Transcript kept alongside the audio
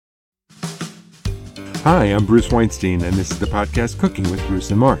Hi, I'm Bruce Weinstein, and this is the podcast Cooking with Bruce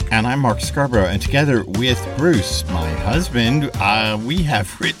and Mark. And I'm Mark Scarborough, and together with Bruce, my husband, we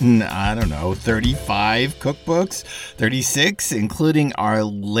have written, 35 cookbooks, 36, including our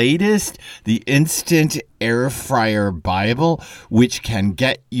latest, the Instant Air Fryer Bible, which can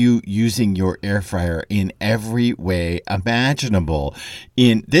get you using your air fryer in every way imaginable.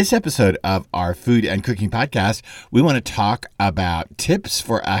 In this episode of our food and cooking podcast, we want to talk about tips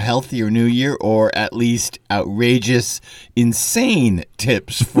for a healthier new year, or at least outrageous, insane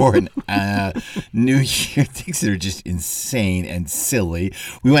tips for a new year, things that are just insane and silly.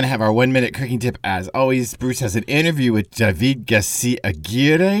 We want to have our 1 minute cooking tip. As always, Bruce has an interview with David Garcia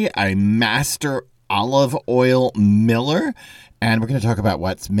Aguirre, a master olive oil miller, and we're going to talk about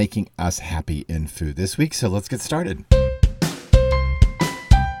what's making us happy in food this week. So let's get started.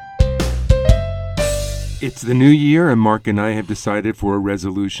 It's the new year, and Mark and I have decided for a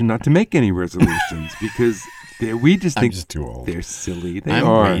resolution not to make any resolutions because we just think I'm just too old. They're silly. I'm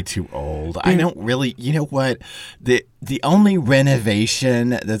way too old. I don't really, you know what? The only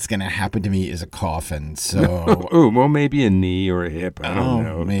renovation that's going to happen to me is a coffin. So, well, maybe a knee or a hip. I don't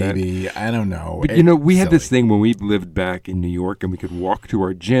know. Maybe. I don't know. But, we had this thing when we lived back in New York and we could walk to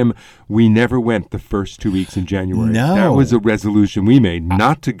our gym. We never went the first 2 weeks in January. No. That was a resolution we made,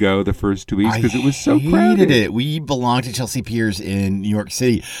 not to go the first 2 weeks because it was so crowded. I hated it. We belonged to Chelsea Piers in New York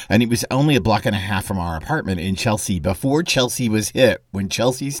City, and it was only a block and a half from our apartment in Chelsea before Chelsea was hip, when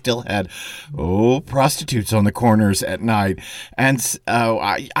Chelsea still had, prostitutes on the corners at night. And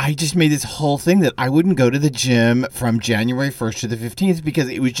I just made this whole thing that I wouldn't go to the gym from January 1st to the 15th because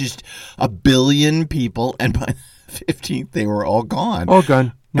it was just a billion people, and by the 15th they were all gone. All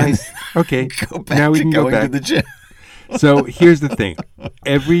gone. Nice. Okay. Now we can go back to the gym. So here's the thing.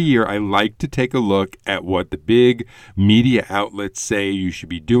 Every year I like to take a look at what the big media outlets say you should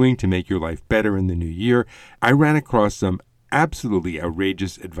be doing to make your life better in the new year. I ran across some absolutely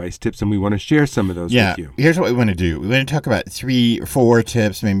outrageous advice tips, and we want to share some of those with you. Here's what we want to do. We want to talk about 3 or 4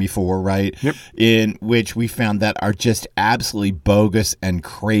 tips, maybe 4, right? Yep. In which we found that are just absolutely bogus and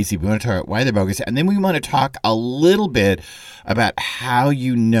crazy. We want to talk about why they're bogus, and then we want to talk a little bit about how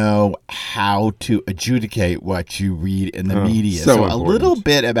you know how to adjudicate what you read in the media. So a little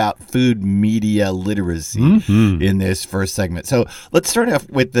bit about food media literacy in this first segment. So let's start off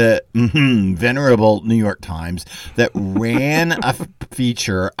with the venerable New York Times that ran a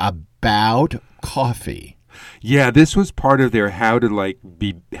feature about coffee. Yeah, this was part of their how to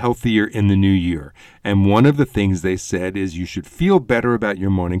be healthier in the new year. And one of the things they said is you should feel better about your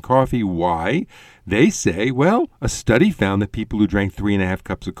morning coffee. Why? They say, well, a study found that people who drank 3.5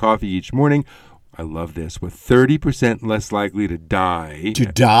 cups of coffee each morning, I love this, were 30% less likely to die. To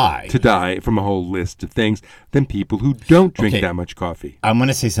die from a whole list of things than people who don't drink that much coffee. I'm going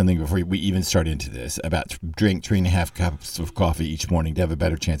to say something before we even start into this about drink 3.5 cups of coffee each morning to have a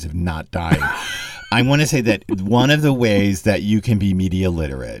better chance of not dying. I want to say that one of the ways that you can be media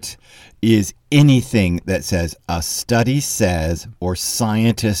literate is anything that says a study says or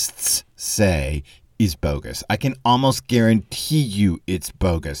scientists say is bogus. I can almost guarantee you it's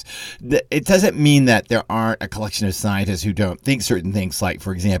bogus. It doesn't mean that there aren't a collection of scientists who don't think certain things, like,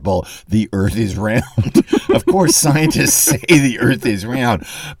 for example, the earth is round. Of course, scientists say the earth is round.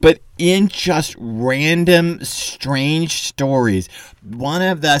 But in just random, strange stories, one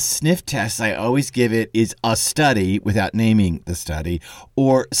of the sniff tests I always give it is a study, without naming the study,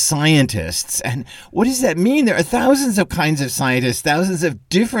 or scientists. And what does that mean? There are thousands of kinds of scientists, thousands of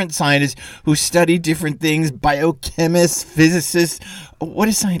different scientists who study different things, biochemists, physicists. What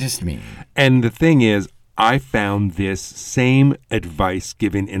does scientist mean? And the thing is, I found this same advice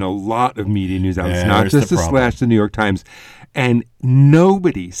given in a lot of media news outlets, not just the New York Times. And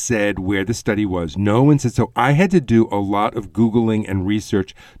nobody said where the study was. No one said. So I had to do a lot of Googling and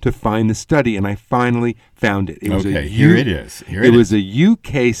research to find the study, and I finally found it. Here it is. It was a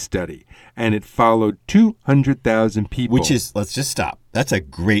UK study, and it followed 200,000 people. Which is, let's just stop. That's a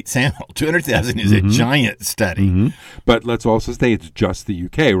great sample. 200,000 is a giant study. But let's also say it's just the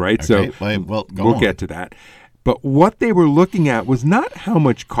UK, right? Okay, so we'll get to that. But what they were looking at was not how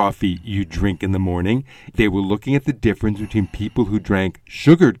much coffee you drink in the morning. They were looking at the difference between people who drank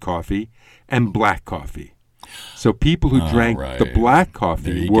sugared coffee and black coffee. So people who drank the black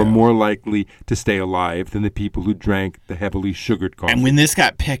coffee were more likely to stay alive than the people who drank the heavily sugared coffee. And when this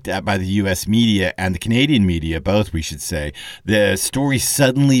got picked up by the U.S. media and the Canadian media, both we should say, the story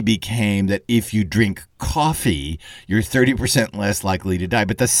suddenly became that if you drink coffee, you're 30% less likely to die.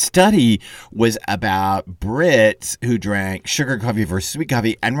 But the study was about Brits who drank sugar coffee versus sweet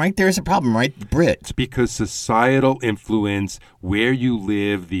coffee. And right there's a problem, right? Brits. It's because societal influence, where you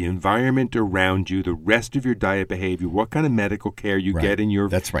live, the environment around you, the rest of your diet behavior, what kind of medical care you get in your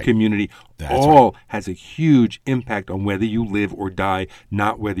community, has a huge impact on whether you live or die,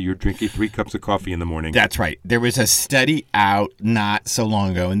 not whether you're drinking 3 cups of coffee in the morning. That's right. There was a study out not so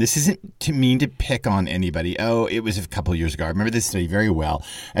long ago, and this isn't to mean to pick on anybody. Oh, it was a couple of years ago. I remember this study very well.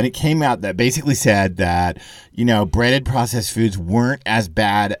 And it came out that basically said that, breaded processed foods weren't as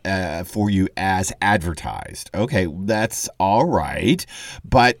bad for you as advertised. Okay, that's all right.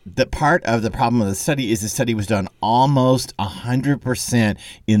 But the part of the problem of the study is the study was done almost 100%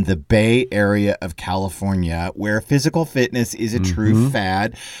 in the Bay Area of California, where physical fitness is a true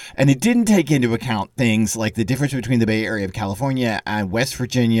fad. And it didn't take into account things like the difference between the Bay Area of California and West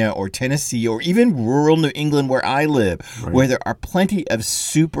Virginia or Tennessee or even rural New England where I live, where there are plenty of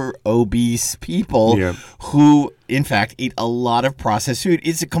super obese people who, in fact, eat a lot of processed food.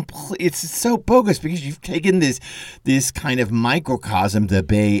 It's so bogus because you've taken this kind of microcosm, the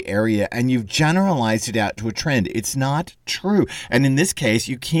Bay Area, and you've generalized it out to a trend. It's not true. And in this case,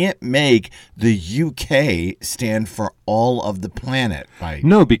 you can't make the UK stand for all of the planet by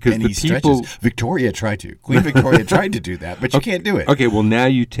because any the people stretches. Victoria tried to. Queen Victoria tried to do that, but you can't do it. Okay, well, now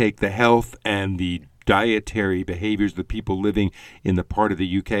you take the health and the dietary behaviors of the people living in the part of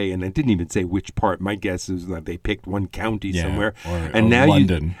the UK, and I didn't even say which part. My guess is that they picked one county somewhere, or now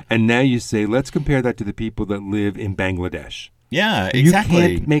London. Now you say, let's compare that to the people that live in Bangladesh. Yeah, exactly.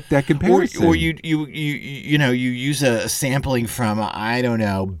 You can't make that comparison. Or you use a sampling from, I don't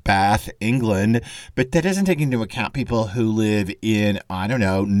know, Bath, England, but that doesn't take into account people who live in, I don't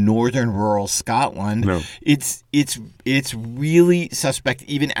know, northern rural Scotland. No. It's really suspect,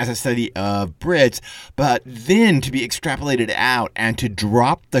 even as a study of Brits, but then to be extrapolated out and to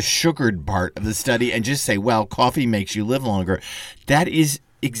drop the sugared part of the study and just say, well, coffee makes you live longer, that is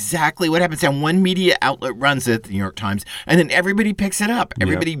exactly what happens. And one media outlet runs it, the New York Times, and then everybody picks it up.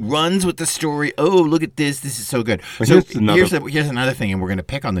 Everybody runs with the story. Oh, look at this. This is so good. Well, so here's another thing, and we're going to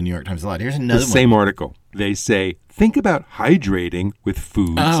pick on the New York Times a lot. Here's another one. Same article. They say, think about hydrating with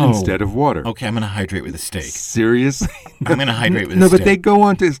foods instead of water. Okay, I'm going to hydrate with a steak. Seriously? I'm going to hydrate with a steak. No, but they go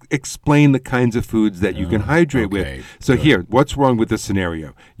on to explain the kinds of foods that you can hydrate with. So here, what's wrong with this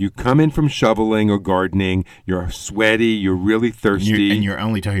scenario? You come in from shoveling or gardening, you're sweaty, you're really thirsty. And you're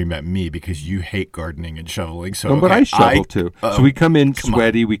only talking about me because you hate gardening and shoveling. So, but I shovel too. So we come in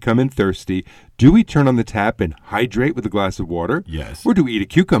sweaty, we come in thirsty. Do we turn on the tap and hydrate with a glass of water? Yes. Or do we eat a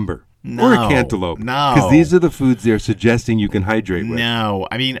cucumber? No, or a cantaloupe? No. Because these are the foods they're suggesting you can hydrate with. No.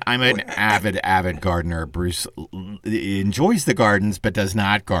 I mean, I'm an avid gardener. Bruce enjoys the gardens but does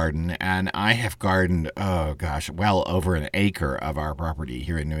not garden. And I have gardened, well over an acre of our property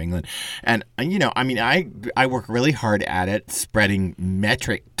here in New England. And, I work really hard at it, spreading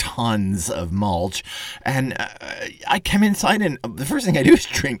metric tons of mulch. And I come inside and the first thing I do is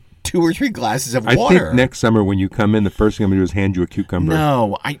drink 2 or 3 glasses of water. I think next summer when you come in, the first thing I'm going to do is hand you a cucumber.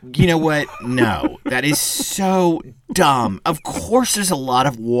 No, you know what? No, that is so dumb. Of course there's a lot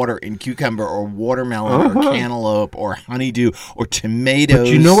of water in cucumber or watermelon or cantaloupe or honeydew or tomatoes. But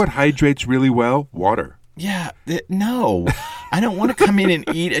you know what hydrates really well? Water. Yeah, no. I don't want to come in and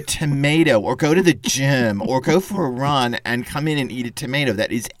eat a tomato or go to the gym or go for a run and come in and eat a tomato.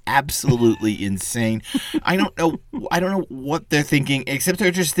 That is absolutely insane. I don't know what they're thinking, except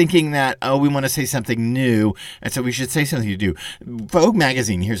they're just thinking that, we want to say something new, and so we should say something to do. Vogue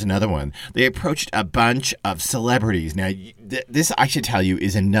magazine, here's another one. They approached a bunch of celebrities. Now, this, I should tell you,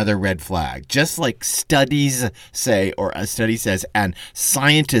 is another red flag. Just like studies say, or a study says, and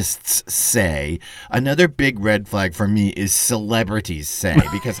scientists say, another big red flag for me is celebrities say,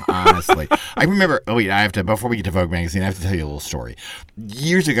 because honestly, I remember, before we get to Vogue magazine, I have to tell you a little story.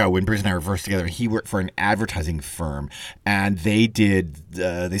 Years ago, when Bruce and I were first together, he worked for an advertising firm, and they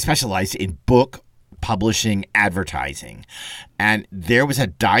specialized in book publishing advertising. And there was a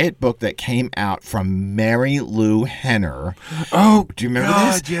diet book that came out from Mary Lou Henner. Oh, do you remember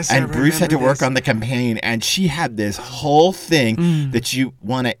this? Yes, and Bruce had to work on the campaign, and she had this whole thing that you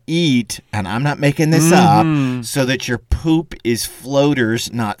want to eat, and I'm not making this up, so that your poop is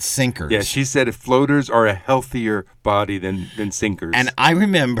floaters, not sinkers. Yeah, she said if floaters are a healthier body than sinkers. And I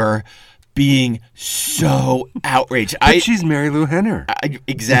remember being so outraged. But she's Mary Lou Henner.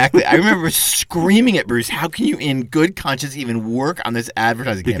 Exactly. I remember screaming at Bruce, how can you in good conscience even work on this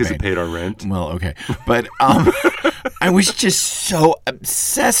advertising Because campaign? it paid our rent. Well, okay. But I was just so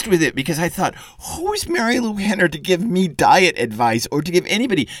obsessed with it because I thought, who is Mary Lou Henner to give me diet advice or to give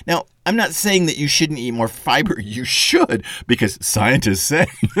anybody? Now, I'm not saying that you shouldn't eat more fiber. You should, because scientists say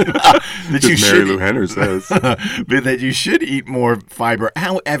that you should. Mary Lou Henner says. But that you should eat more fiber.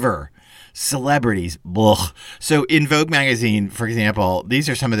 However, celebrities, blech. So in Vogue magazine, for example, these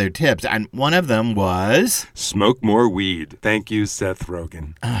are some of their tips, and one of them was Smoke more weed. Thank you, Seth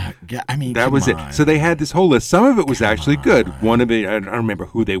Rogen. I mean, That come was on. it. So they had this whole list. Some of it was actually good. One of it, I don't remember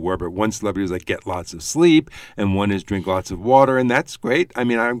who they were, but one celebrity was like, get lots of sleep, and one is drink lots of water, and that's great. I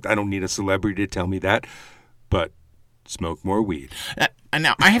mean, I don't need a celebrity to tell me that, but smoke more weed. And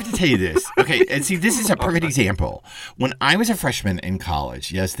now I have to tell you this. Okay, and see, this is a perfect example. When I was a freshman in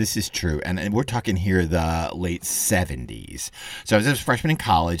college, yes, this is true, and we're talking here the late 70s. So I was a freshman in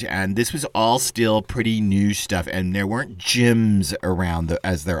college, and this was all still pretty new stuff, and there weren't gyms around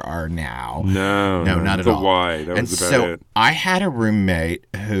as there are now. No, not at the all. why. That And was about so it. I had a roommate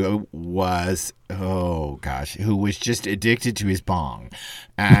who was, who was just addicted to his bong.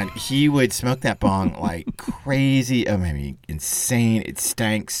 And he would smoke that bong like crazy. I mean, insane. It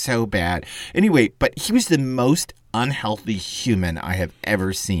stank so bad. Anyway, but he was the most unhealthy human I have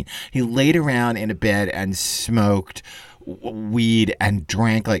ever seen. He laid around in a bed and smoked weed and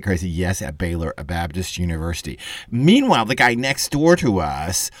drank like crazy. Yes, at Baylor, a Baptist university. Meanwhile, the guy next door to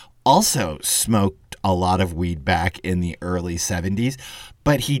us also smoked a lot of weed back in the early 70s,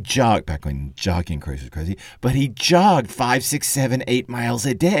 but he jogged, back when jogging craze was crazy, but he jogged 5, 6, 7, 8 miles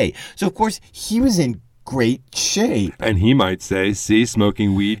a day. So, of course, he was in great shape. And he might say, see,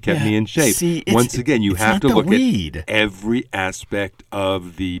 smoking weed kept me in shape. See, Once again, you it's have not to the look weed. at every aspect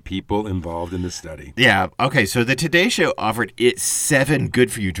of the people involved in the study. Yeah. Okay. So the Today Show offered its 7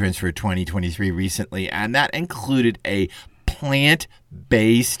 good for you trends for 2023 recently, and that included a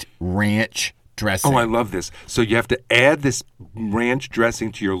plant-based ranch dressing. Oh, I love this. So you have to add this ranch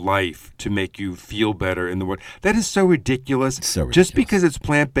dressing to your life to make you feel better in the world. That is so ridiculous. So ridiculous. Just because it's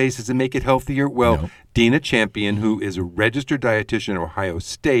plant-based, does it make it healthier? Well, No. Dina Champion, who is a registered dietitian at Ohio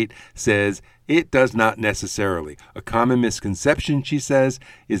State, says it does not necessarily. A common misconception, she says,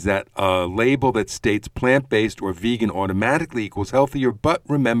 is that a label that states plant-based or vegan automatically equals healthier. But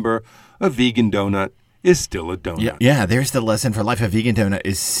remember, a vegan donut is still a donut. Yeah, there's the lesson for life. A vegan donut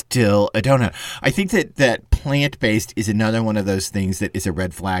is still a donut. I think that plant-based is another one of those things that is a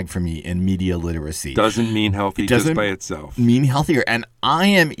red flag for me in media literacy. Doesn't mean healthy just doesn't by itself. mean healthier. And I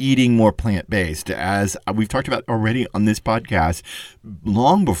am eating more plant-based. As we've talked about already on this podcast,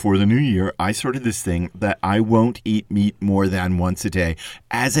 long before the new year, I started this thing that I won't eat meat more than once a day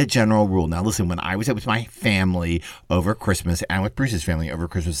as a general rule. Now, listen, when I was out with my family over Christmas and with Bruce's family over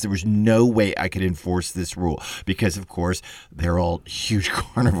Christmas, there was no way I could enforce this rule because, of course, they're all huge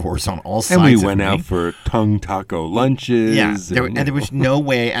carnivores on all sides And we of went me. out for tongue taco lunches. Yeah, there was no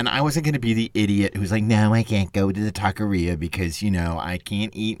way, and I wasn't going to be the idiot who's like, no, I can't go to the taqueria because, I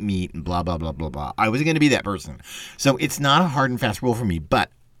can't eat meat and blah, blah, blah, blah, blah. I wasn't going to be that person. So it's not a hard and fast rule for me, but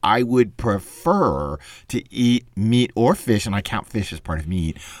I would prefer to eat meat or fish, and I count fish as part of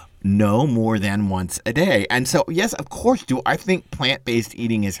meat, no more than once a day. And so, yes, of course, do I think plant-based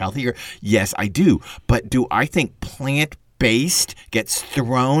eating is healthier? Yes, I do. But do I think plant-based gets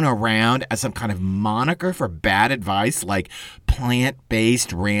thrown around as some kind of moniker for bad advice, like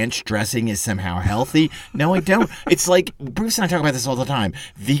plant-based ranch dressing is somehow healthy? No, I don't. It's like, Bruce and I talk about this all the time,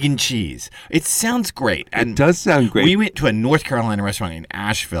 vegan cheese. It sounds great. And It does sound great. we went to a North Carolina restaurant in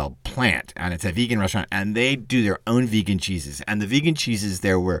Asheville, Plant, and it's a vegan restaurant, and they do their own vegan cheeses. And the vegan cheeses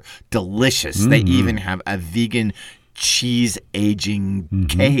there were delicious. They even have a vegan cheese aging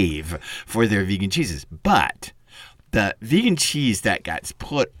cave for their vegan cheeses. But the vegan cheese that gets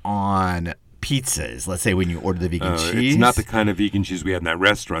put on pizzas, let's say when you order the vegan cheese. It's not the kind of vegan cheese we had in that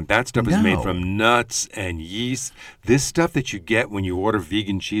restaurant. That stuff is made No. from nuts and yeast. This stuff that you get when you order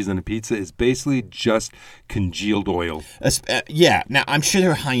vegan cheese on a pizza is basically just congealed oil. Yeah. Now, I'm sure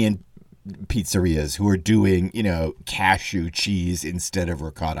there are high-end pizzerias who are doing, cashew cheese instead of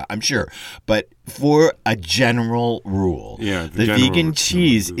ricotta. I'm sure. But for a general rule. Yeah, the vegan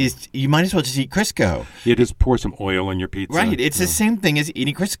cheese is, you might as well just eat Crisco. You just pour some oil on your pizza. Right. It's the same thing as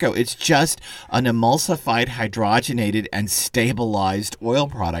eating Crisco. It's just an emulsified, hydrogenated, and stabilized oil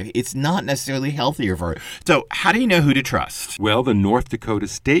product. It's not necessarily healthier for it. So how do you know who to trust? Well, the North Dakota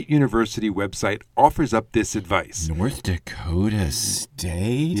State University website offers up this advice. North Dakota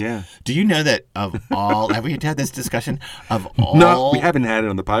State? Yeah. Do you know that of all, have we had this discussion? Of all. No, we haven't had it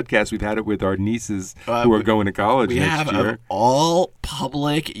on the podcast. We've had it with our nieces who are going to college next year. Of all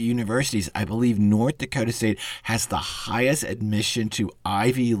public universities, I believe North Dakota State has the highest admission to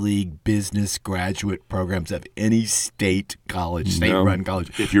Ivy League business graduate programs of any state college, state-run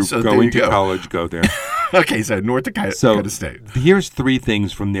college. If you're going to college, go there. Okay, so North Dakota State. Here's 3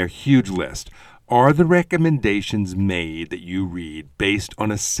 things from their huge list. Are the recommendations made that you read based on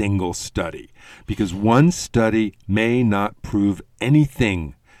a single study? Because one study may not prove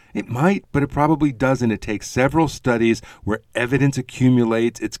anything. It might, but it probably doesn't. It takes several studies where evidence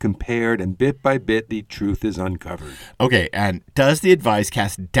accumulates, it's compared, and bit by bit, the truth is uncovered. Okay, and does the advice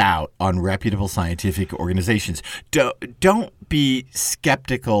cast doubt on reputable scientific organizations? Don't be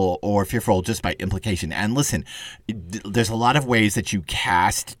skeptical or fearful just by implication. And listen, there's a lot of ways that you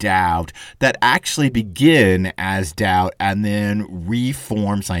cast doubt that actually begin as doubt and then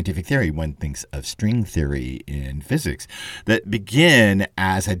reform scientific theory. One thinks of string theory in physics that begin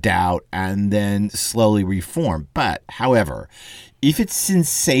as a doubt and then slowly reform. But, however, if it's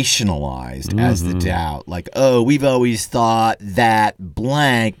sensationalized as the doubt, like, oh, we've always thought that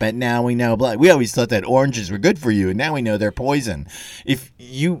blank, but now we know blank. We always thought that oranges were good for you, and now we know they're poison. If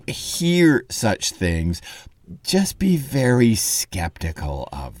you hear such things, just be very skeptical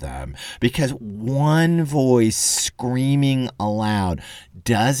of them, because one voice screaming aloud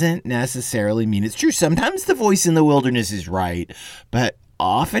doesn't necessarily mean it's true. Sometimes the voice in the wilderness is right, but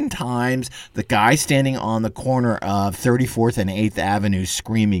oftentimes, the guy standing on the corner of 34th and 8th Avenue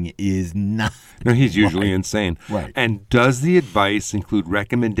screaming is not. No, he's usually insane. Right. And does the advice include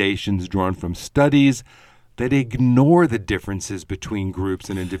recommendations drawn from studies that ignore the differences between groups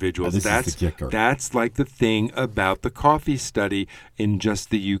and individuals? This is the kicker. That's like the thing about the coffee study in just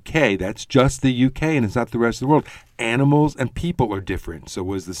the UK. That's just the UK, and it's not the rest of the world. Animals and people are different. So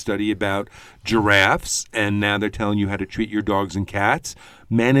was the study about giraffes, and now they're telling you how to treat your dogs and cats?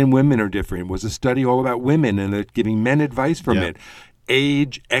 Men and women are different. Was a study all about women, and they're giving men advice from it?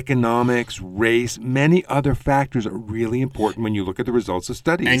 Age, economics, race, many other factors are really important when you look at the results of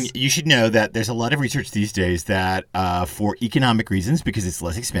studies. And you should know that there's a lot of research these days that, for economic reasons, because it's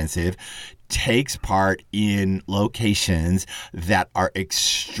less expensive, takes part in locations that are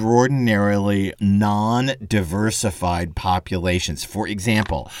extraordinarily non-diversified populations. For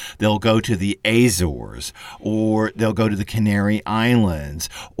example, they'll go to the Azores, or they'll go to the Canary Islands,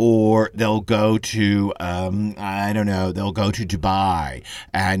 or they'll go to, they'll go to Dubai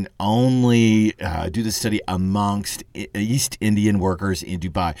and only do the study amongst East Indian workers in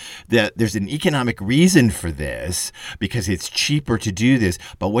Dubai. There's an economic reason for this because it's cheaper to do this,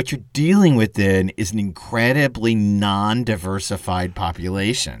 but what you're dealing with then is an incredibly non-diversified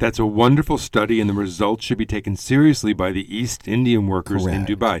population. That's a wonderful study, and the results should be taken seriously by the East Indian workers in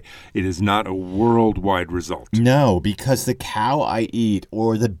Dubai. It is not a worldwide result. No, because the cow I eat,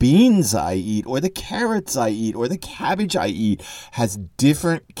 or the beans I eat, or the carrots I eat, or the cabbage I eat has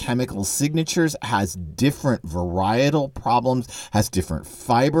different chemical signatures, has different varietal problems, has different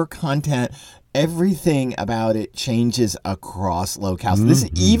fiber content. Everything about it changes across locales. This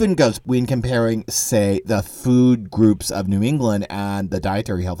even goes when comparing, say, the food groups of New England and the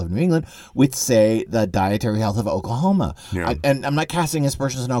dietary health of New England with, say, the dietary health of Oklahoma. Yeah. And I'm not casting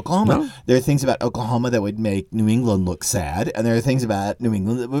aspersions on Oklahoma. No. There are things about Oklahoma that would make New England look sad, and there are things about New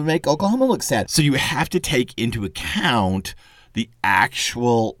England that would make Oklahoma look sad. So you have to take into account the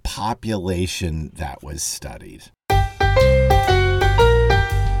actual population that was studied.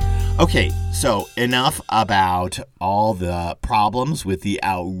 Okay, so enough about all the problems with the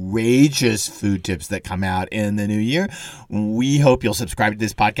outrageous food tips that come out in the new year. We hope you'll subscribe to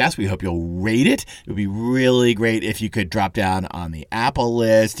this podcast. We hope you'll rate it. It would be really great if you could drop down on the Apple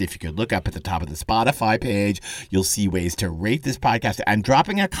list. If you could look up at the top of the Spotify page, you'll see ways to rate this podcast. And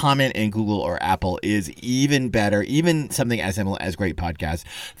dropping a comment in Google or Apple is even better, even something as simple as Great Podcast.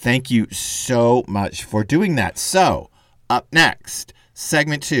 Thank you so much for doing that. So, up next,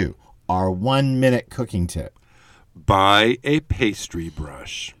 segment 2. Our 1-minute cooking tip. Buy a pastry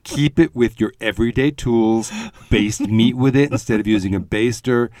brush. Keep it with your everyday tools. Baste meat with it instead of using a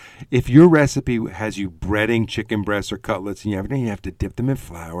baster. If your recipe has you breading chicken breasts or cutlets and you have to dip them in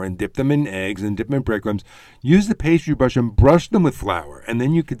flour and dip them in eggs and dip them in breadcrumbs, use the pastry brush and brush them with flour, and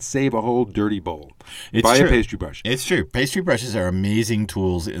then you could save a whole dirty bowl. Buy a pastry brush. It's true. Pastry brushes are amazing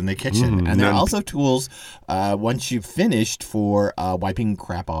tools in the kitchen. And they're also tools once you've finished for wiping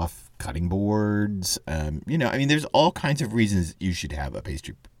crap off cutting boards. There's all kinds of reasons you should have a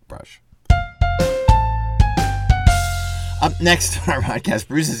pastry brush. Up next on our podcast,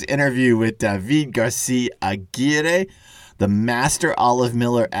 Bruce's interview with David Garcia Aguirre, the master olive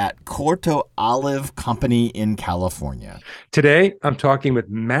miller at Corto Olive Company in California. Today, I'm talking with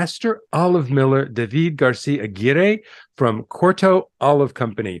master olive miller David Garcia Aguirre from Corto Olive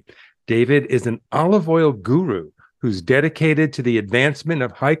Company. David is an olive oil guru who's dedicated to the advancement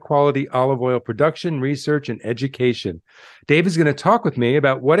of high-quality olive oil production, research, and education. Dave is going to talk with me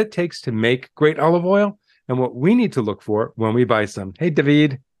about what it takes to make great olive oil and what we need to look for when we buy some. Hey,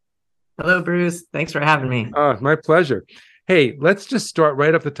 David. Hello, Bruce. Thanks for having me. Oh, my pleasure. Hey, let's just start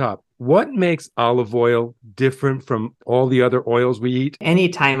right off the top. What makes olive oil different from all the other oils we eat?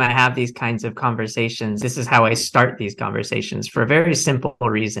 Anytime I have these kinds of conversations, this is how I start these conversations for a very simple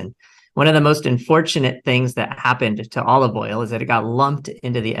reason. One of the most unfortunate things that happened to olive oil is that it got lumped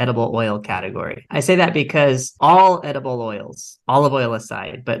into the edible oil category. I say that because all edible oils, olive oil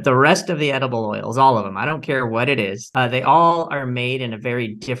aside, but the rest of the edible oils, all of them, I don't care what it is, they all are made in a very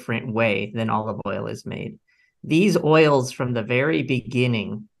different way than olive oil is made. These oils from the very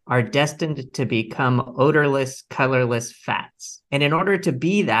beginning are destined to become odorless, colorless fats. And in order to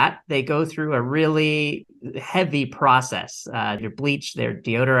be that, they go through a really heavy process. They're bleached, they're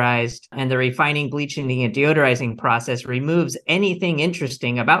deodorized, and the refining, bleaching, and deodorizing process removes anything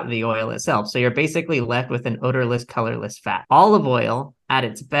interesting about the oil itself. So you're basically left with an odorless, colorless fat. Olive oil, at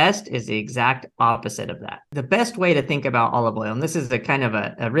its best, is the exact opposite of that. The best way to think about olive oil, and this is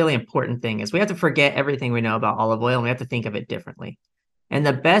a really important thing, is we have to forget everything we know about olive oil, and we have to think of it differently. And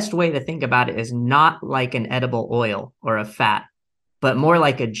the best way to think about it is not like an edible oil or a fat, but more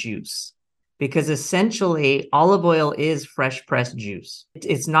like a juice. Because essentially, olive oil is fresh pressed juice.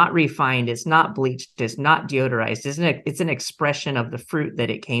 It's not refined, it's not bleached, it's not deodorized. It's an expression of the fruit that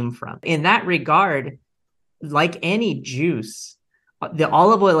it came from. In that regard, like any juice, the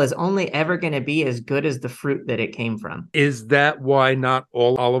olive oil is only ever going to be as good as the fruit that it came from. Is that why not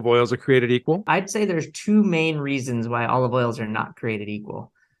all olive oils are created equal? I'd say there's two main reasons why olive oils are not created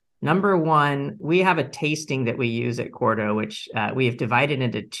equal. Number one, we have a tasting that we use at Corto, which we have divided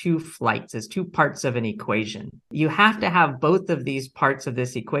into two flights as two parts of an equation. You have to have both of these parts of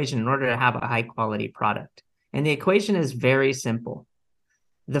this equation in order to have a high quality product. And the equation is very simple.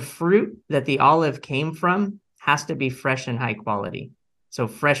 The fruit that the olive came from has to be fresh and high quality. So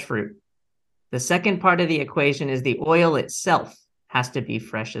fresh fruit. The second part of the equation is the oil itself has to be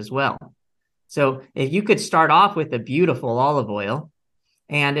fresh as well. So if you could start off with a beautiful olive oil,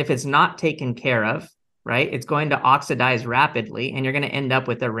 and if it's not taken care of, right, it's going to oxidize rapidly and you're going to end up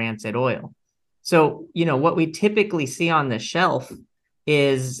with a rancid oil. So, what we typically see on the shelf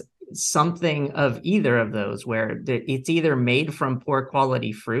is something of either of those, where it's either made from poor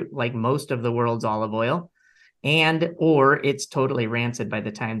quality fruit, like most of the world's olive oil, or it's totally rancid by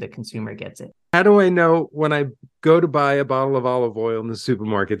the time the consumer gets it. How do I know when I go to buy a bottle of olive oil in the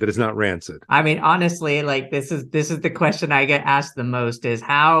supermarket that it's not rancid? I mean, honestly, this is the question I get asked the most is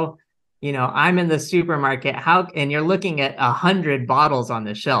how, I'm in the supermarket, and you're looking at 100 bottles on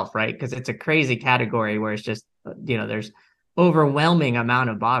the shelf, right? Because it's a crazy category where it's just, there's overwhelming amount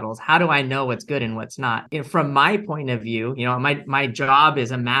of bottles. How do I know what's good and what's not? From my point of view, my job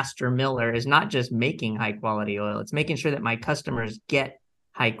as a master miller is not just making high quality oil. It's making sure that my customers get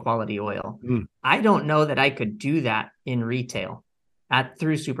high quality oil. I don't know that I could do that in retail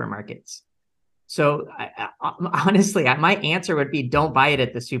through supermarkets. So honestly, my answer would be don't buy it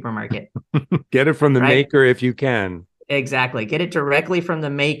at the supermarket. Get it from the maker if you can. Exactly. Get it directly from the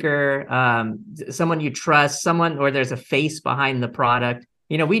maker, someone you trust, or there's a face behind the product.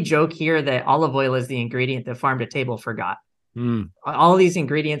 We joke here that olive oil is the ingredient that farm to table forgot. All these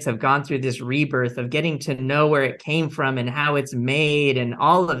ingredients have gone through this rebirth of getting to know where it came from and how it's made and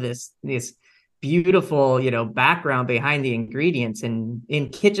all of this beautiful, background behind the ingredients in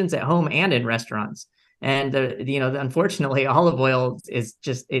kitchens at home and in restaurants. And unfortunately, olive oil is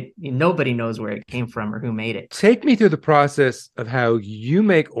just nobody knows where it came from or who made it. Take me through the process of how you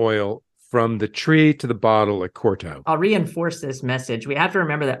make oil from the tree to the bottle at Corto. I'll reinforce this message. We have to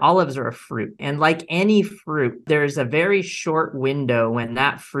remember that olives are a fruit. And like any fruit, there's a very short window when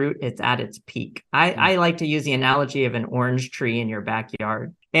that fruit is at its peak. I like to use the analogy of an orange tree in your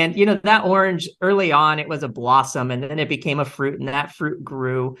backyard. And, that orange early on, it was a blossom and then it became a fruit and that fruit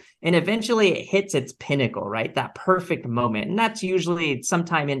grew and eventually it hits its pinnacle, right? That perfect moment. And that's usually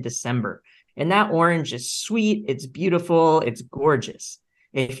sometime in December. And that orange is sweet. It's beautiful. It's gorgeous.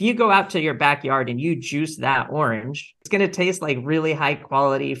 If you go out to your backyard and you juice that orange, it's going to taste like really high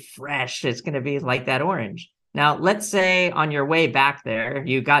quality, fresh. It's going to be like that orange. Now, let's say on your way back there,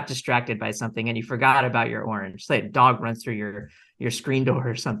 you got distracted by something and you forgot about your orange. Say a dog runs through your screen door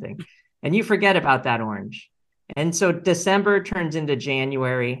or something, and you forget about that orange. And so December turns into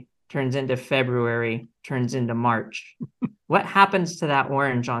January, turns into February, turns into March. What happens to that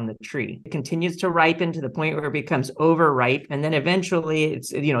orange on the tree? It continues to ripen to the point where it becomes overripe. And then eventually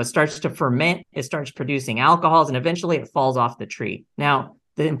it starts to ferment. It starts producing alcohols and eventually it falls off the tree. Now,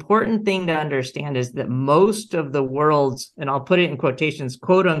 the important thing to understand is that most of the world's, and I'll put it in quotations,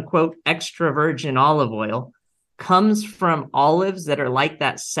 quote unquote, extra virgin olive oil comes from olives that are like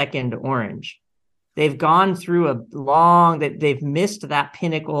that second orange. They've gone through they've missed that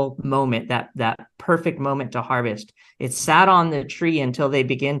pinnacle moment, that perfect moment to harvest. It sat on the tree until they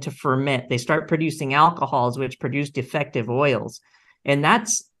begin to ferment. They start producing alcohols, which produce defective oils. And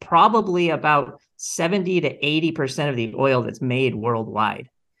that's probably about 70 to 80% of the oil that's made worldwide.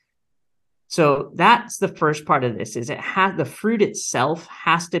 So that's the first part of this, is the fruit itself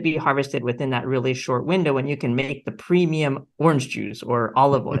has to be harvested within that really short window when you can make the premium orange juice or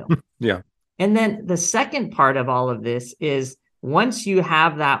olive oil. Yeah. And then the second part of all of this is once you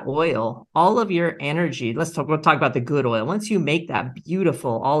have that oil, all of your energy, we'll talk about the good oil. Once you make that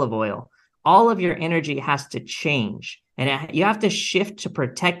beautiful olive oil, all of your energy has to change. And you have to shift to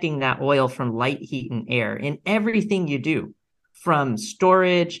protecting that oil from light, heat, and air in everything you do, from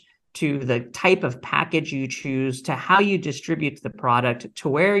storage to the type of package you choose, to how you distribute the product, to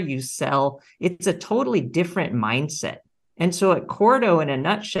where you sell. It's a totally different mindset. And so at Corto, in a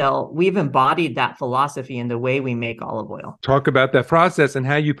nutshell, we've embodied that philosophy in the way we make olive oil. Talk about that process and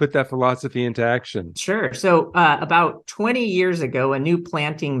how you put that philosophy into action. Sure. So about 20 years ago, a new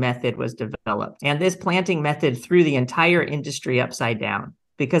planting method was developed. And this planting method threw the entire industry upside down,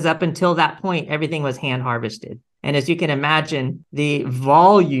 because up until that point, everything was hand harvested. And as you can imagine, the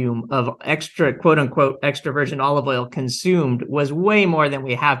volume of extra, quote unquote, extra virgin olive oil consumed was way more than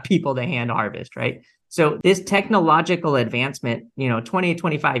we have people to hand harvest, right? So this technological advancement, 20,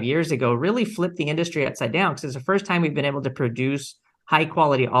 25 years ago, really flipped the industry upside down, because it's the first time we've been able to produce high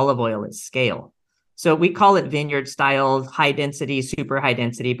quality olive oil at scale. So we call it vineyard style, high density, super high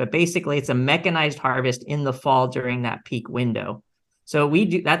density, but basically it's a mechanized harvest in the fall during that peak window. So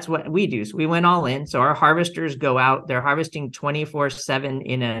that's what we do. So we went all in. So our harvesters go out, they're harvesting 24/7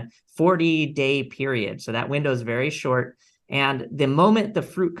 in a 40-day period. So that window is very short. And the moment the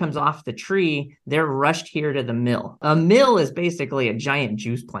fruit comes off the tree, they're rushed here to the mill. A mill is basically a giant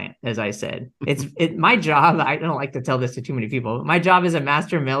juice plant, as I said. My job, I don't like to tell this to too many people, but my job as a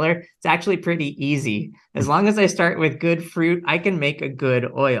master miller, it's actually pretty easy. As long as I start with good fruit, I can make a good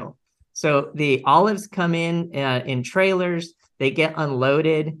oil. So the olives come in trailers. They get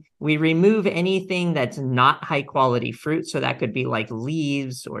unloaded. We remove anything that's not high quality fruit. So that could be like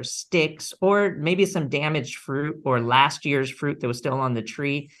leaves or sticks, or maybe some damaged fruit or last year's fruit that was still on the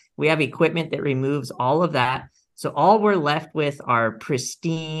tree. We have equipment that removes all of that. So all we're left with are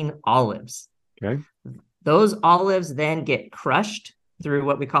pristine olives. Okay. Those olives then get crushed through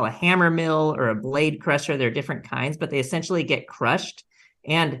what we call a hammer mill or a blade crusher. There are different kinds, but they essentially get crushed.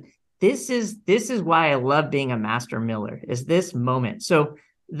 And this is why I love being a master miller, is this moment. So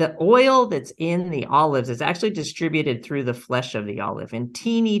the oil that's in the olives is actually distributed through the flesh of the olive in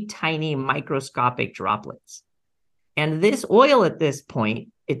teeny tiny microscopic droplets. And this oil at this point,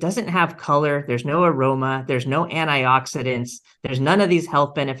 it doesn't have color. There's no aroma. There's no antioxidants. There's none of these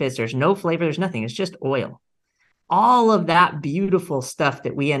health benefits. There's no flavor. There's nothing. It's just oil. All of that beautiful stuff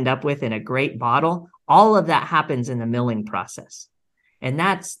that we end up with in a great bottle, all of that happens in the milling process. And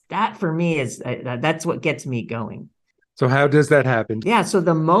that for me that's what gets me going. So how does that happen? Yeah. So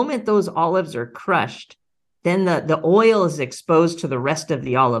the moment those olives are crushed, then the oil is exposed to the rest of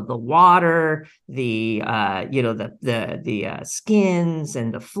the olive, the water, the skins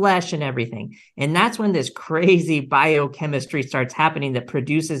and the flesh and everything. And that's when this crazy biochemistry starts happening that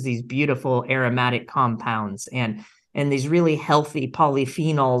produces these beautiful aromatic compounds and these really healthy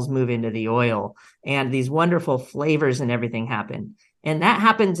polyphenols move into the oil, and these wonderful flavors and everything happen. And that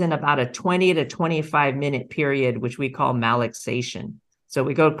happens in about a 20 to 25 minute period, which we call malaxation. So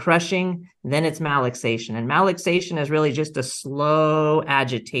we go crushing, then it's malaxation. And malaxation is really just a slow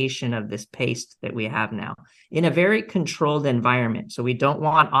agitation of this paste that we have now in a very controlled environment. So we don't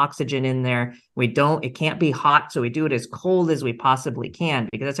want oxygen in there. It can't be hot. So we do it as cold as we possibly can,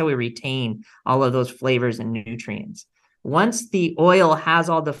 because that's how we retain all of those flavors and nutrients. Once the oil has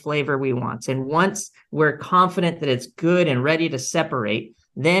all the flavor we want, and once we're confident that it's good and ready to separate,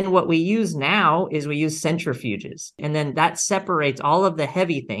 then what we use now is we use centrifuges. And then that separates all of the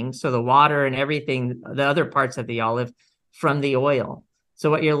heavy things, so the water and everything, the other parts of the olive, from the oil. So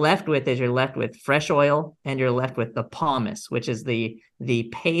what you're left with is fresh oil, and you're left with the pomace, which is the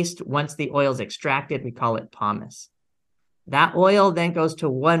paste. Once the oil is extracted, we call it pomace. That oil then goes to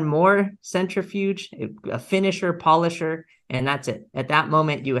one more centrifuge, a finisher, polisher, and that's it. At that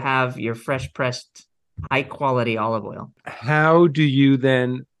moment, you have your fresh pressed high quality olive oil. How do you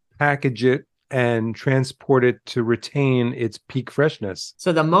then package it and transport it to retain its peak freshness?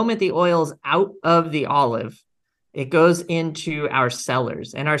 So the moment the oil's out of the olive, it goes into our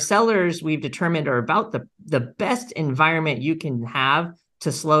cellars. And our cellars, we've determined, are about the best environment you can have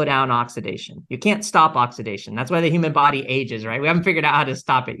to slow down oxidation. You can't stop oxidation. That's why the human body ages, right? We haven't figured out how to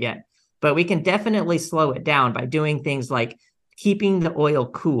stop it yet. But we can definitely slow it down by doing things like keeping the oil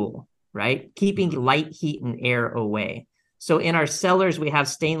cool, right? Keeping light, heat, and air away. So in our cellars, we have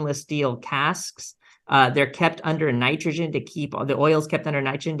stainless steel casks. They're kept under nitrogen to keep the oil's kept under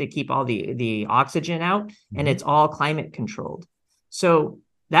nitrogen to keep all the oxygen out, and it's all climate controlled. So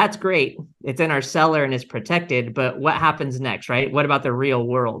that's great. It's in our cellar and it's protected, but what happens next, right? What about the real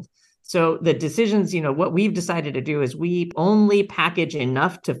world? So the decisions, what we've decided to do is we only package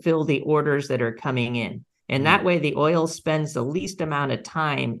enough to fill the orders that are coming in. And that way the oil spends the least amount of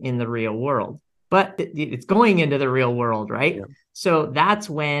time in the real world, but it's going into the real world, right? Yeah. So that's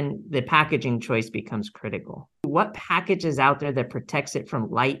when the packaging choice becomes critical. What package is out there that protects it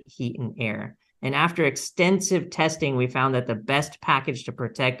from light, heat, and air? And after extensive testing, we found that the best package to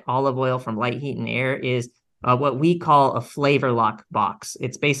protect olive oil from light, heat, and air is what we call a flavor lock box.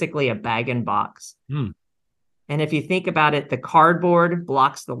 It's basically a bag and box. And if you think about it, the cardboard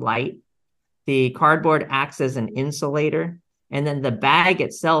blocks the light. The cardboard acts as an insulator, and then the bag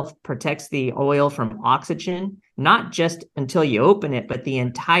itself protects the oil from oxygen, not just until you open it, but the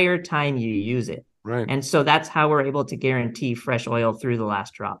entire time you use it. Right. And so that's how we're able to guarantee fresh oil through the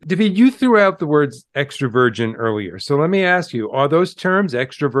last drop. David, you threw out the words extra virgin earlier. So let me ask you, are those terms,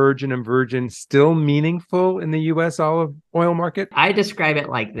 extra virgin and virgin, still meaningful in the U.S. olive oil market? I describe it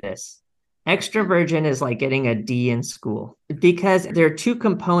like this. Extra virgin is like getting a D in school, because there are two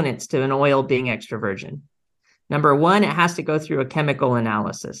components to an oil being extra virgin. Number one, it has to go through a chemical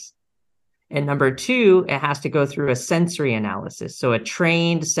analysis. And number two, it has to go through a sensory analysis. So a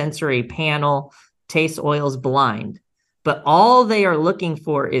trained sensory panel tastes oils blind, but all they are looking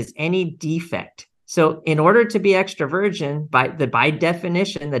for is any defect. So in order to be extra virgin, by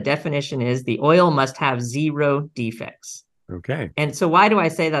definition, the definition is the oil must have 0 defects. Okay. And so why do I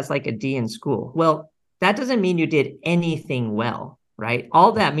say that's like a D in school? Well, that doesn't mean you did anything well, right?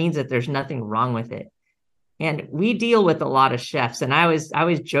 All that means that there's nothing wrong with it. And we deal with a lot of chefs. And I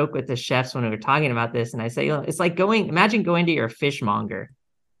always joke with the chefs when we were talking about this. And I say, it's like imagine going to your fishmonger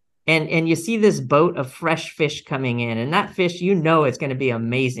and you see this boat of fresh fish coming in, and that fish, it's going to be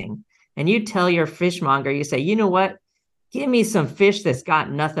amazing. And you tell your fishmonger, you say, you know what? Give me some fish that's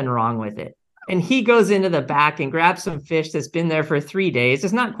got nothing wrong with it. And he goes into the back and grabs some fish that's been there for 3 days.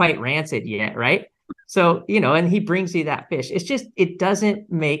 It's not quite rancid yet, right? So, and he brings you that fish. It's just, it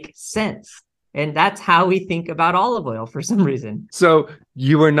doesn't make sense. And that's how we think about olive oil for some reason. So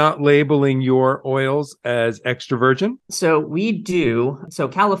you are not labeling your oils as extra virgin? So we do. So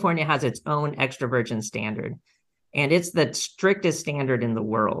California has its own extra virgin standard, and it's the strictest standard in the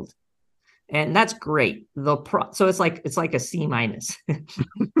world. And that's great. So it's like a C-.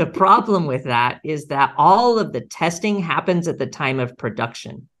 The problem with that is that all of the testing happens at the time of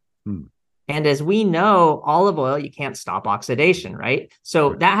production. And as we know, olive oil, you can't stop oxidation, right?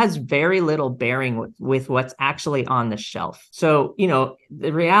 So that has very little bearing with what's actually on the shelf. So,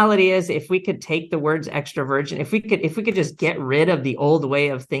 the reality is, if we could take the words extra virgin, if we could just get rid of the old way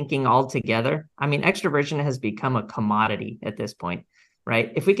of thinking altogether, extra virgin has become a commodity at this point.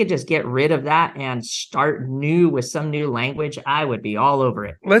 Right? If we could just get rid of that and start new with some new language, I would be all over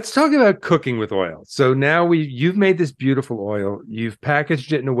it. Let's talk about cooking with oil. So now you've made this beautiful oil. You've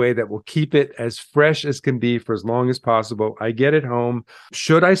packaged it in a way that will keep it as fresh as can be for as long as possible. I get it home.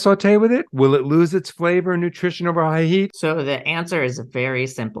 Should I saute with it? Will it lose its flavor and nutrition over high heat? So the answer is very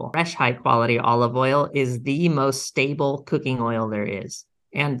simple. Fresh, high quality olive oil is the most stable cooking oil there is.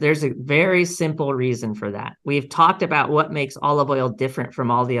 And there's a very simple reason for that. We've talked about what makes olive oil different from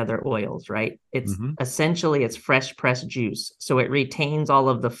all the other oils, right? It's essentially it's fresh pressed juice. So it retains all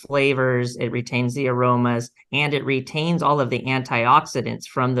of the flavors, it retains the aromas, and it retains all of the antioxidants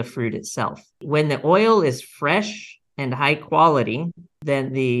from the fruit itself. When the oil is fresh and high quality,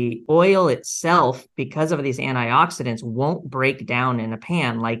 then the oil itself, because of these antioxidants, won't break down in a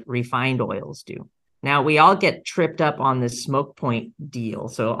pan like refined oils do. Now, we all get tripped up on this smoke point deal,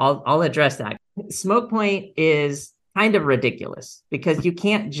 so I'll address that. Smoke point is kind of ridiculous because you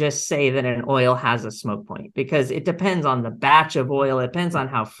can't just say that an oil has a smoke point because it depends on the batch of oil. It depends on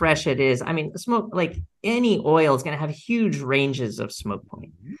how fresh it is. I mean, smoke, like any oil is going to have huge ranges of smoke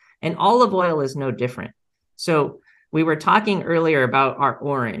point, and olive oil is no different. So we were talking earlier about our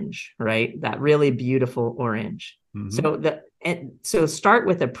orange, right? That really beautiful orange. So start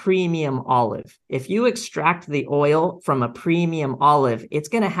with a premium olive. If you extract the oil from a premium olive, it's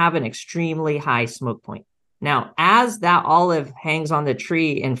going to have an extremely high smoke point. Now, as that olive hangs on the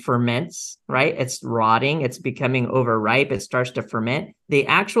tree and ferments, right? It's rotting, it's becoming overripe, it starts to ferment. The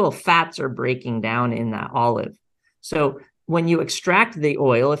actual fats are breaking down in that olive. So when you extract the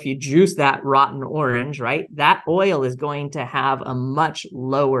oil, if you juice that rotten orange, right, that oil is going to have a much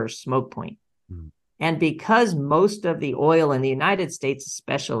lower smoke point. And because most of the oil in the United States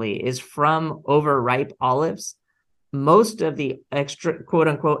especially is from overripe olives, most of the extra, quote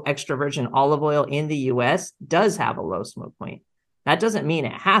unquote, extra virgin olive oil in the US does have a low smoke point. That doesn't mean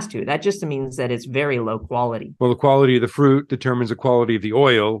it has to. That just means that it's very low quality. Well, the quality of the fruit determines the quality of the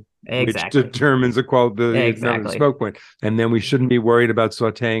oil, exactly. which determines the quality of the smoke point. And then we shouldn't be worried about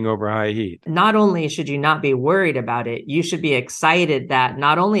sauteing over high heat. Not only should you not be worried about it, you should be excited that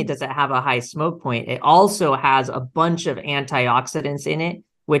not only does it have a high smoke point, it also has a bunch of antioxidants in it,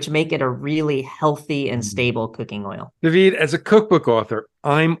 which make it a really healthy and stable cooking oil. David, as a cookbook author,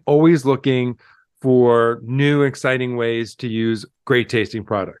 I'm always looking for new, exciting ways to use great tasting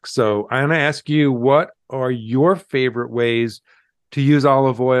products. So I'm going to ask you, what are your favorite ways to use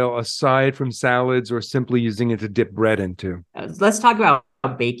olive oil aside from salads or simply using it to dip bread into? Let's talk about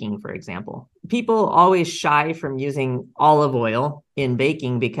baking, for example. People always shy from using olive oil in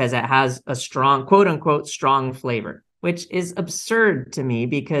baking because it has a strong, quote unquote, strong flavor, which is absurd to me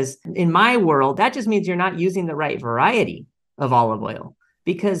because in my world, that just means you're not using the right variety of olive oil,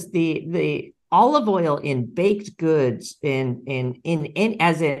 because the olive oil in baked goods as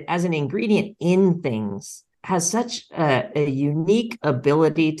an ingredient in things has such a unique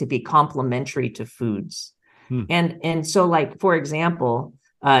ability to be complementary to foods. And so, like, for example,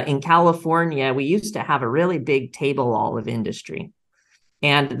 in California, we used to have a really big table olive industry.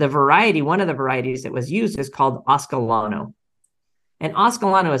 And one of the varieties that was used is called Ascolano. And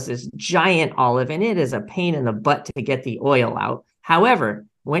Ascolano is this giant olive, and it is a pain in the butt to get the oil out. However,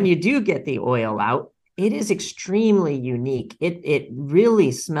 when you do get the oil out, it is extremely unique. It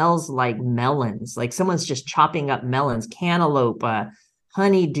really smells like melons, like someone's just chopping up melons, cantaloupe,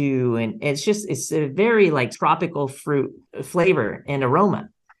 honeydew, and it's a very like tropical fruit flavor and aroma.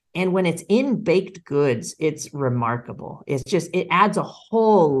 And when it's in baked goods, it's remarkable. It adds a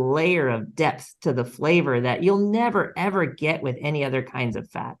whole layer of depth to the flavor that you'll never, ever get with any other kinds of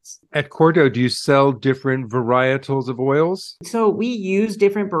fats. At Corto, do you sell different varietals of oils? So we use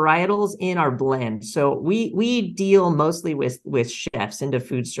different varietals in our blend. So we deal mostly with chefs into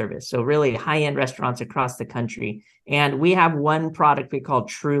food service. So really high-end restaurants across the country. And we have one product we call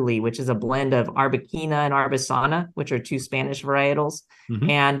Truly, which is a blend of Arbequina and Arbesana, which are two Spanish varietals,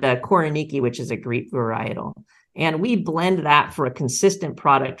 and Koroniki, which is a Greek varietal. And we blend that for a consistent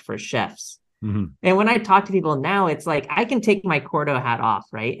product for chefs. And when I talk to people now, it's like, I can take my Corto hat off,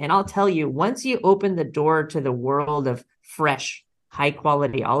 right? And I'll tell you, once you open the door to the world of fresh, high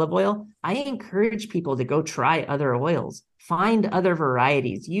quality olive oil, I encourage people to go try other oils, find other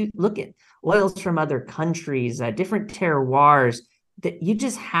varieties. You look at oils from other countries, different terroirs, that you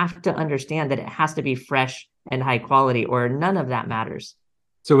just have to understand that it has to be fresh and high quality, or none of that matters.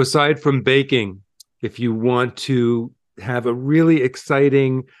 So aside from baking, if you want to have a really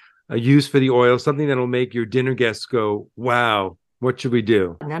exciting use for the oil, something that'll make your dinner guests go, wow, what should we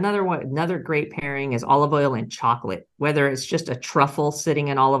do? Another great pairing is olive oil and chocolate, whether it's just a truffle sitting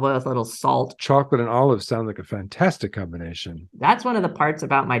in olive oil with a little salt. Chocolate and olive sound like a fantastic combination. That's one of the parts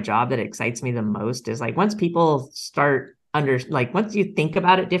about my job that excites me the most, is like once people start once you think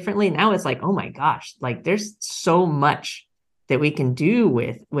about it differently, now it's like, oh my gosh, like there's so much that we can do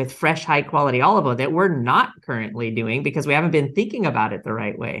with fresh, high quality olive oil that we're not currently doing because we haven't been thinking about it the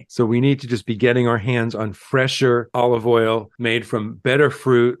right way. So we need to just be getting our hands on fresher olive oil made from better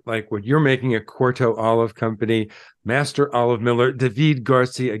fruit, like what you're making at Quarto Olive Company. Master olive miller, David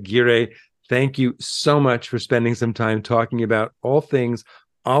Garcia Aguirre, thank you so much for spending some time talking about all things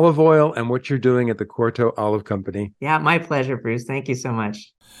olive oil and what you're doing at the Quarto Olive Company. Yeah, my pleasure, Bruce. Thank you so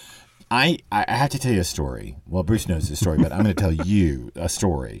much. I have to tell you a story. Well, Bruce knows the story, but I'm going to tell you a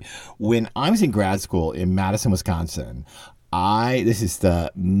story. When I was in grad school in Madison, Wisconsin, this is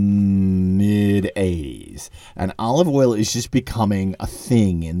the mid-'80s, and olive oil is just becoming a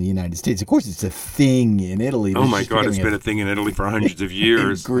thing in the United States. Of course, it's a thing in Italy. Oh my God, it's been a thing in Italy for hundreds of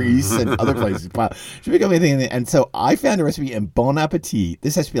years. Greece and other places. Wow. It's becoming a thing. And so I found a recipe in Bon Appetit.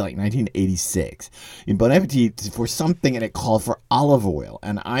 This has to be like 1986. In Bon Appetit for something, and it called for olive oil.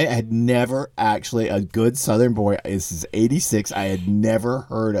 And I had never actually, a good Southern boy, this is 86, I had never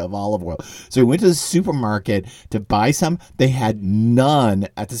heard of olive oil. So we went to the supermarket to buy some. They had none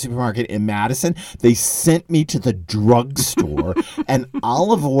at the supermarket in Madison. They sent me to the drugstore, and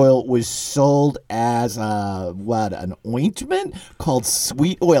olive oil was sold as an ointment called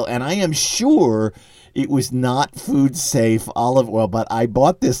sweet oil. And I am sure it was not food safe olive oil, but I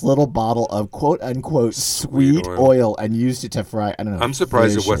bought this little bottle of quote unquote sweet oil and used it to fry. I don't know. I'm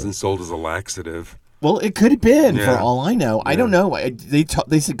surprised it wasn't sold as a laxative. Well, it could have been, for all I know. I don't know.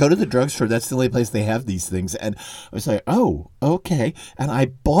 They said, go to the drugstore. That's the only place they have these things. And I was like, oh, okay. And I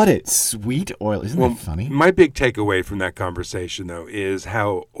bought it. Sweet oil. Isn't that funny? My big takeaway from that conversation, though, is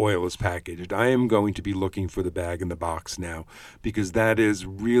how oil is packaged. I am going to be looking for the bag in the box now, because that is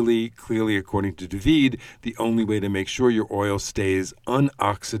really clearly, according to David, the only way to make sure your oil stays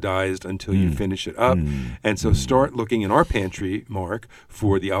unoxidized until you finish it up. And so start looking in our pantry, Mark,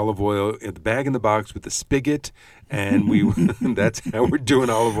 for the olive oil, the bag in the box with the spigot, and that's how we're doing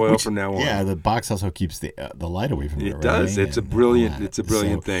olive oil from now on. Yeah, the box also keeps the light away from it. It does. It's a brilliant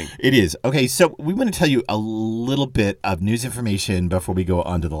thing. It is. Okay, so we want to tell you a little bit of news information before we go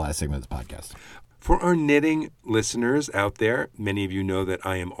on to the last segment of the podcast. For our knitting listeners out there, many of you know that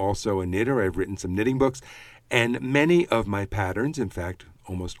I am also a knitter. I've written some knitting books, and many of my patterns, in fact,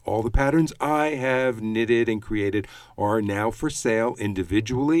 almost all the patterns I have knitted and created are now for sale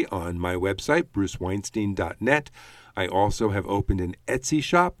individually on my website, bruceweinstein.net. I also have opened an Etsy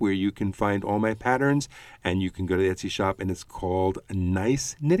shop where you can find all my patterns, and you can go to the Etsy shop, and it's called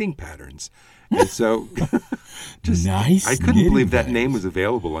Nice Knitting Patterns. And so I couldn't believe that name was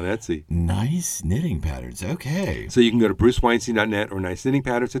available on Etsy. Nice Knitting Patterns. Okay. So you can go to bruceweinstein.net or Nice Knitting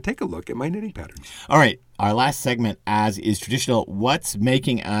Patterns to take a look at my knitting patterns. All right. Our last segment, as is traditional, what's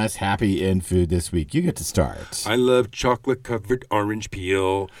making us happy in food this week? You get to start. I love chocolate-covered orange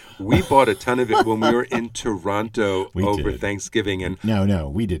peel. We bought a ton of it when we were in Toronto over Thanksgiving. And No,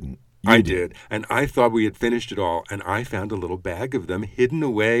 we didn't. I did. And I thought we had finished it all. And I found a little bag of them hidden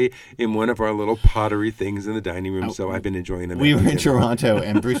away in one of our little pottery things in the dining room. So I've been enjoying them. We were in Toronto,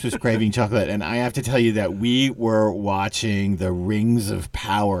 and Bruce was craving chocolate. And I have to tell you that we were watching the Rings of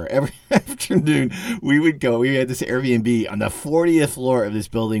Power every afternoon. We would go. We had this Airbnb on the 40th floor of this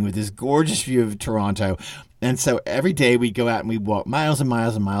building with this gorgeous view of Toronto. And so every day we go out and we walk miles and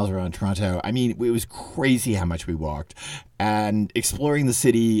miles and miles around Toronto. I mean, it was crazy how much we walked, and exploring the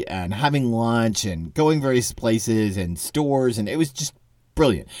city and having lunch and going various places and stores. And it was just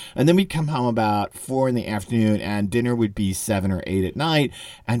brilliant. And then we'd come home about 4 in the afternoon, and dinner would be 7 or 8 at night.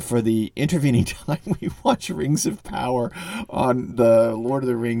 And for the intervening time, we watch Rings of Power on the Lord of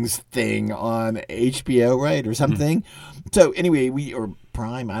the Rings thing on HBO, right? Or something. So anyway, or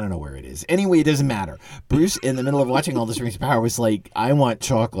Prime, I don't know where it is. Anyway, it doesn't matter. Bruce, in the middle of watching all this Rings of Power, was like, I want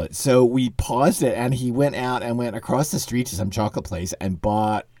chocolate. So we paused it, and he went out and went across the street to some chocolate place and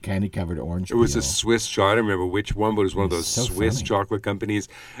bought candy-covered orange peel. It was a Swiss chocolate. I don't remember which one, but it was one of those Swiss funny. Chocolate companies.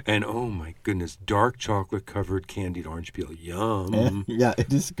 And oh my goodness, dark chocolate-covered candied orange peel. Yum. Yeah,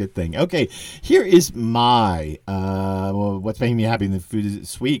 it is a good thing. Okay, here is my what's making me happy in the food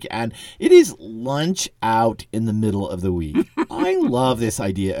this week, and it is lunch out in the middle of the week. I love this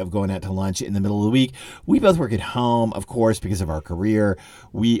idea of going out to lunch in the middle of the week. We both work at home, of course, because of our career.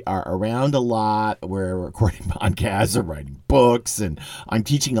 We are around a lot. We're recording podcasts or writing books, and I'm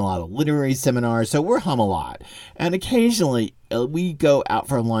teaching a lot of literary seminars, so we're home a lot. And occasionally, we go out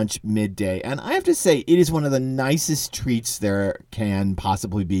for lunch midday, and I have to say it is one of the nicest treats there can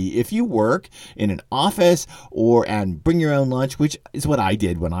possibly be. If you work in an office and bring your own lunch, which is what I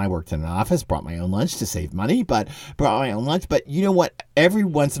did when I worked in an office, brought my own lunch to save money, but brought my own lunch. But you know what? Every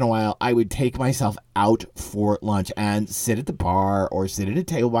once in a while, I would take myself out for lunch and sit at the bar or sit at a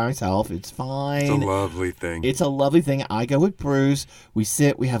table by myself. It's fine. It's a lovely thing. It's a lovely thing. I go with Bruce. We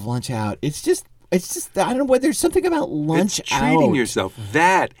sit. We have lunch out. It's just I don't know whether there's something about lunch it's treating out. yourself.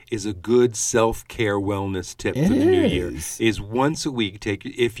 That is a good self-care wellness tip for the new year. Is once a week,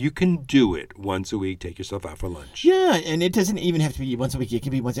 if you can do it, once a week, take yourself out for lunch. Yeah, and it doesn't even have to be once a week. It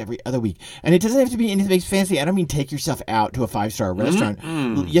can be once every other week. And it doesn't have to be anything fancy. I don't mean take yourself out to a 5-star restaurant.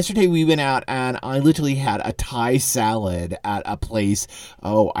 Mm-hmm. Yesterday we went out and I literally had a Thai salad at a place,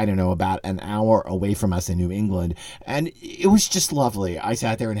 I don't know, about an hour away from us in New England. And it was just lovely. I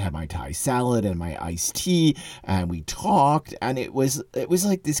sat there and had my Thai salad and my iced tea, and we talked, and it was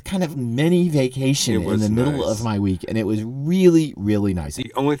like this kind of mini vacation in the middle of my week, and it was really, really nice.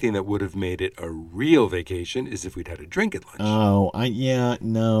 The only thing that would have made it a real vacation is if we'd had a drink at lunch.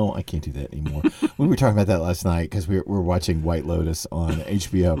 I can't do that anymore. We were talking about that last night because we were watching White Lotus on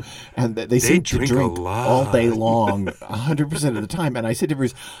HBO, and they seem to drink a lot. all day long, 100% of the time. And I said to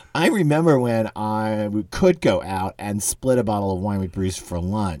Bruce, I remember when we could go out and split a bottle of wine with Bruce for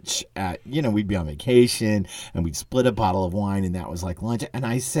lunch. We'd be on vacation and we'd split a bottle of wine, and that was like lunch. And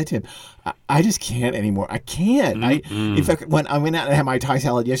I said to him, I just can't anymore. I can't. Mm-hmm. In fact, when I went out and had my Thai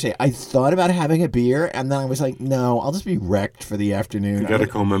salad yesterday, I thought about having a beer, and then I was like, no, I'll just be wrecked for the afternoon. You got to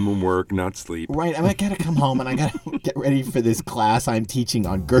come home and work, not sleep. Right. I got to come home and I got to get ready for this class I'm teaching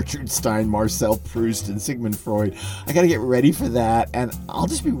on Gertrude Stein, Marcel Proust, and Sigmund Freud. I got to get ready for that, and I'll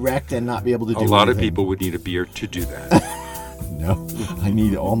just be wrecked and not be able to do anything. A lot of people would need a beer to do that. No, I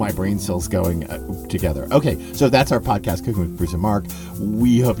need all my brain cells going together. Okay, so that's our podcast, Cooking with Bruce and Mark.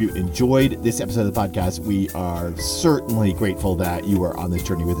 We hope you enjoyed this episode of the podcast. We are certainly grateful that you are on this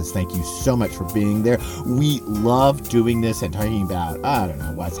journey with us. Thank you so much for being there. We love doing this and talking about,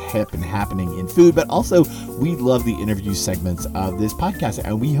 what's hip and happening in food, but also we love the interview segments of this podcast,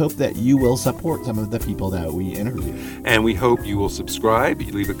 and we hope that you will support some of the people that we interview. And we hope you will subscribe,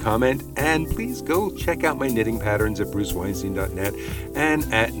 you leave a comment, and please go check out my knitting patterns at bruceweinstein.net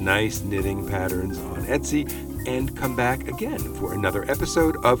and at Nice Knitting Patterns on Etsy, and come back again for another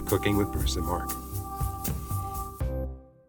episode of Cooking with Bruce and Mark.